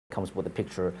comes with a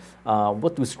picture.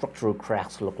 What do structural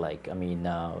cracks look like? I mean,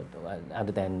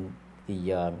 other than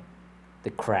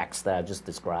the cracks that I just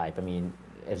described. I mean,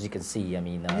 as you can see, I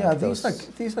mean, Yeah,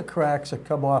 these are cracks that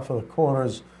come off of the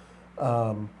corners,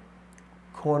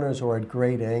 corners or at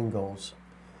great angles.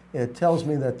 It tells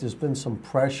me that there's been some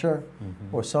pressure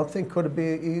or something. Could it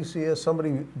be easier?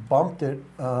 Somebody bumped it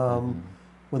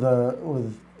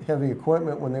with heavy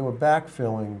equipment when they were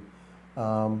backfilling.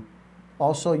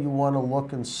 Also, you want to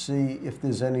look and see if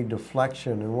there's any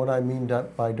deflection. And what I mean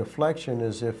by deflection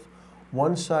is if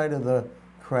one side of the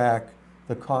crack,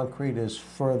 the concrete is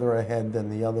further ahead than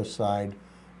the other side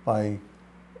by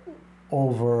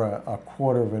over a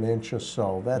quarter of an inch or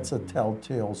so. That's a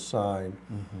telltale sign.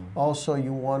 Also,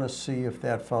 you want to see if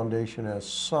that foundation has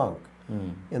sunk.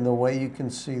 And the way you can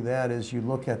see that is you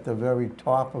look at the very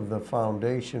top of the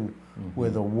foundation where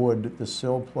the wood, the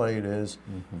sill plate is,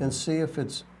 and see if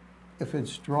it's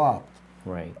dropped.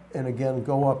 Right. And again,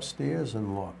 go upstairs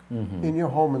and look. And your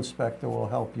home inspector will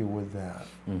help you with that.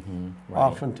 Right.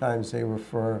 Oftentimes they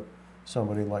refer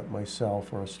somebody like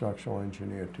myself or a structural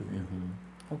engineer to you.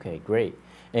 Okay, great.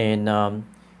 And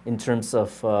in terms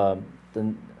of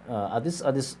are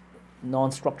these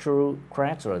non-structural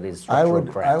cracks or are these structural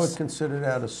cracks? I would consider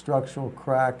that a structural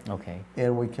crack. Okay.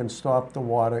 And we can stop the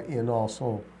water and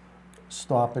also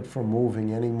stop it from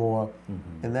moving anymore.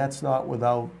 And that's not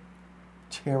without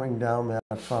tearing down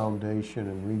that foundation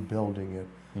and rebuilding it.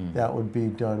 That would be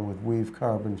done with weave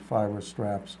carbon fiber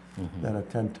straps that are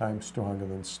 10 times stronger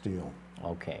than steel.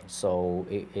 Okay, so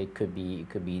it could be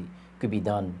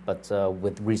done, but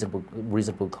with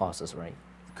reasonable costs, right?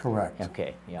 Correct.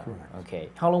 Okay, yeah. Correct. Okay.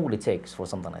 How long would it take for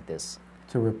something like this?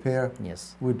 To repair?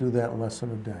 Yes. We'd do that in less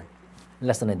than a day.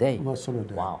 Less than a day? Less than a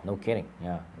day. Wow, no kidding.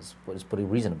 Yeah, it's pretty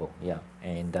reasonable. Yeah,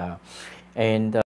 and